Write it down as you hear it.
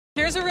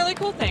Here's a really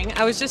cool thing.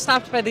 I was just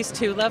stopped by these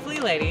two lovely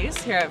ladies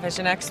here at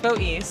Vision Expo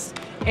East,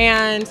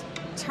 and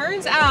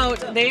turns out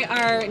they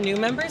are new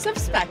members of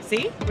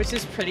Spexy, which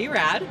is pretty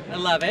rad. I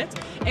love it.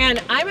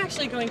 And I'm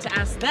actually going to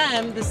ask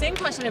them the same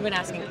question I've been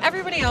asking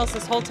everybody else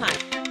this whole time.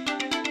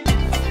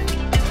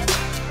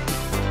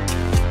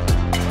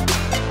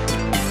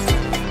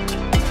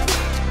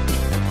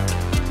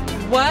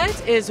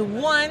 What is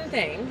one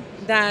thing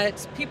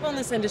that people in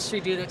this industry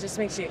do that just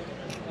makes you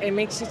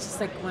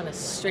just like want to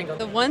strangle?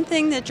 The one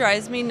thing that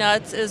drives me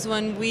nuts is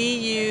when we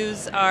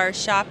use our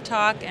shop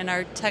talk and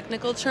our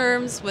technical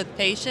terms with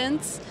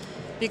patients,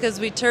 because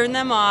we turn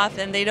them off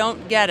and they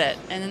don't get it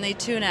and then they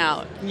tune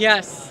out.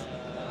 Yes.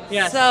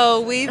 Yes.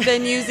 So we've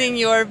been using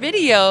your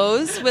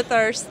videos with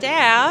our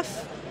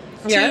staff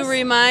to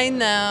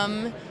remind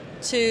them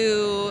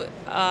to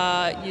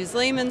use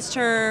layman's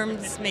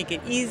terms, make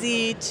it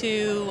easy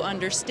to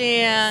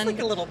understand. It's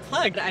like a little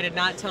plug. I did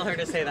not tell her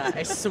to say that.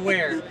 I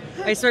swear.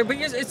 I swear. But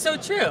it's so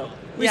true.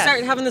 We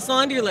start having this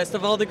laundry list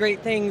of all the great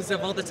things,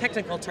 of all the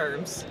technical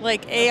terms.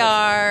 Like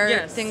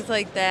AR, things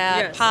like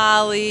that,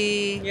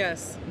 poly.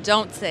 Yes.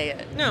 Don't say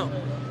it. No.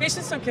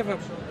 Patients don't give a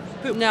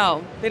poop.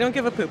 No. They don't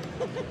give a poop.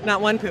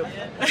 Not one poop.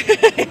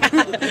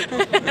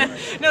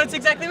 No, it's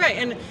exactly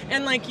right.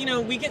 And like, you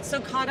know, we get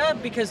so caught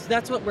up because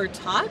that's what we're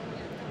taught,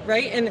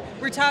 right? And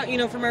we're taught, you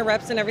know, from our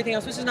reps and everything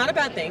else, which is not a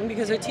bad thing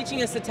because they're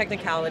teaching us the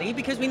technicality,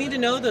 because we need to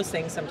know those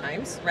things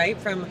sometimes, right?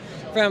 From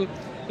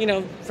you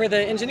know, for the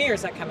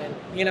engineers that come in,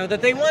 you know,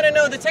 that they want to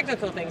know the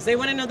technical things. They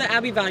want to know the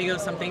Abbey value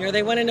of something, or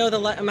they want to know the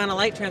amount of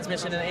light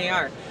transmission in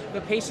AR.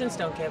 But patients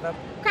don't give a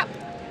crap.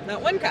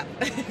 Not one cup,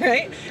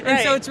 right? And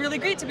so it's really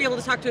great to be able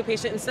to talk to a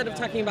patient instead of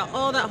talking about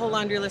that whole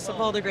laundry list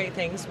of all the great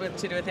things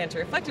to do with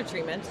anti-reflective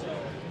treatment,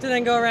 to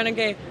then go around and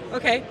go,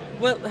 okay,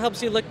 what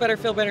helps you look better,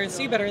 feel better, and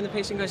see better? And the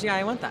patient goes, yeah,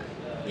 I want that.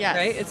 Yes.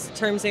 Right? It's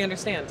terms they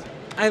understand.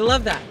 I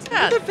love that.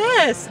 Yeah. You're the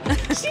best.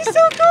 She's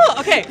so cool.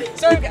 Okay,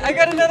 so I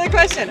got another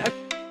question.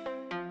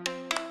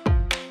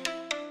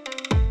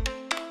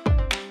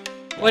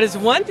 What is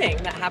one thing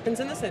that happens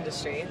in this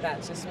industry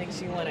that just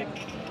makes you want to,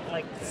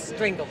 like,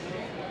 strangle?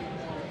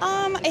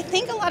 I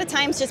think a lot of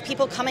times just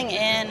people coming in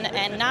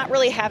and not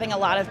really having a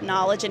lot of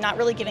knowledge and not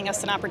really giving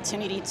us an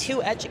opportunity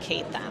to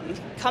educate them.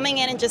 Coming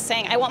in and just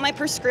saying, I want my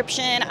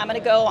prescription, I'm going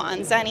to go on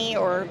Zenny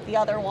or the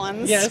other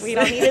ones. Yes. We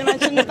don't need to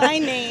mention by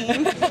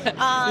name.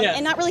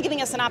 And not really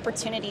giving us an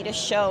opportunity to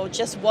show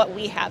just what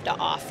we have to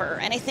offer.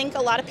 And I think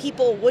a lot of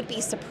people would be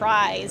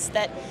surprised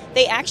that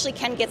they actually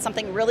can get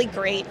something really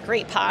great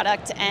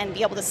product, and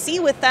be able to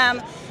see with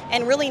them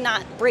and really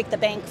not break the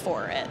bank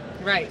for it.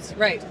 Right,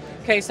 right.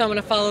 Okay, so I'm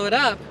going to follow it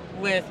up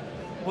with,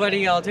 what are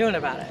y'all doing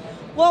about it?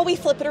 Well, we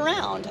flip it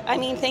around. I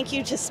mean, thank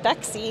you to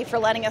Spexy for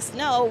letting us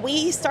know.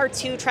 We start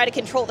to try to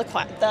control the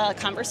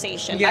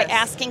conversation by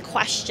asking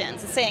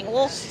questions and saying,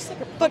 well,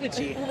 but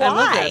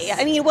why?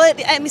 I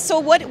mean, so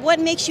what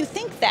makes you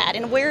think that?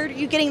 And where are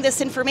you getting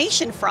this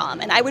information from?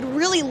 And I would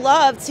really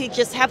love to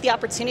just have the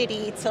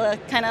opportunity to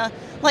kind of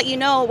let you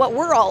know what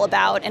we're all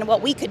about and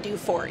what we could do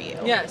for you.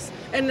 Yes,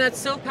 and that's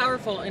so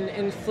powerful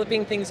in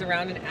flipping things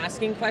around and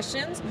asking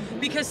questions,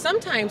 because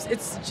sometimes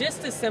it's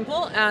just as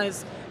simple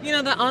as, you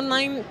know, the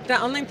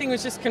online thing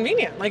was just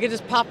convenient. Like, it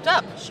just popped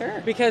up.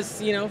 Sure.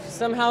 Because, you know,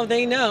 somehow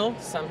they know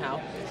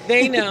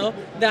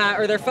that,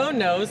 or their phone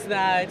knows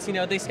that, you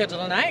know, they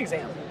scheduled an eye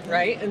exam,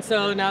 right? And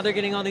so now they're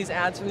getting all these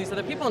ads from these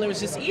other people, and it was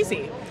just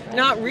easy.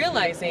 Not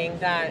realizing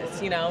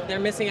that, you know, they're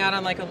missing out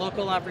on like a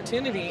local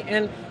opportunity.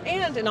 And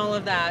in all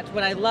of that,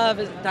 what I love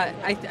is that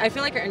I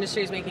feel like our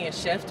industry is making a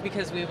shift,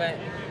 because we went,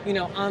 you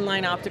know,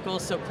 online optical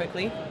so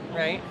quickly,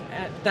 right?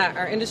 That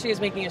our industry is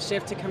making a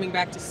shift to coming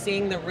back to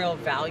seeing the real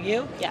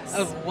value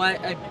of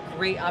what a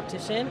great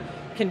optician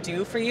can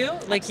do for you.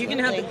 Like, you can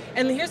have,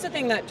 and here's the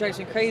thing that drives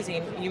me crazy,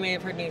 and you may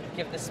have heard me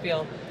give this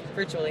spiel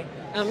virtually,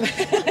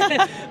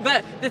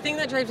 but the thing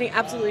that drives me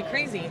absolutely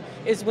crazy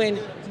is when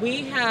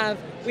we have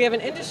an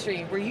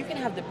industry where you can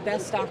have the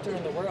best doctor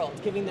in the world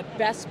giving the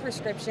best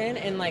prescription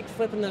and like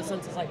flipping those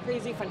lenses like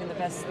crazy, finding the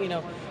best, you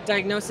know,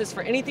 diagnosis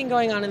for anything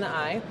going on in the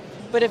eye.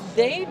 But if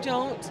they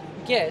don't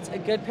get a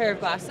good pair of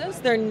glasses,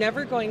 they're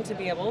never going to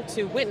be able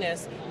to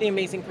witness the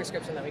amazing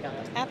prescription that we got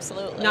them.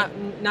 Absolutely.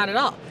 Not at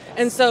all.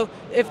 And so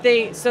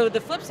so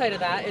the flip side of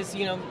that is,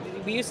 you know,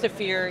 we used to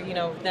fear, you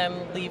know, them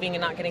leaving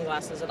and not getting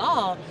glasses at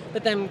all,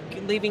 but them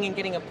leaving and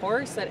getting a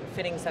poor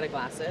fitting set of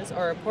glasses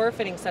or a poor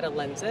fitting set of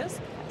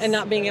lenses and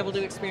not being able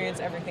to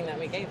experience everything that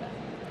we gave them.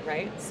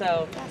 Right?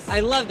 So I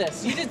love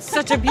this. You did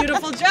such a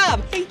beautiful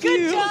job. Thank you.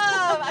 Good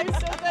job. I'm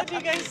so glad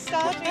you guys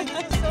stopped me.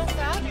 This is so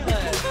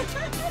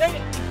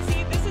fabulous.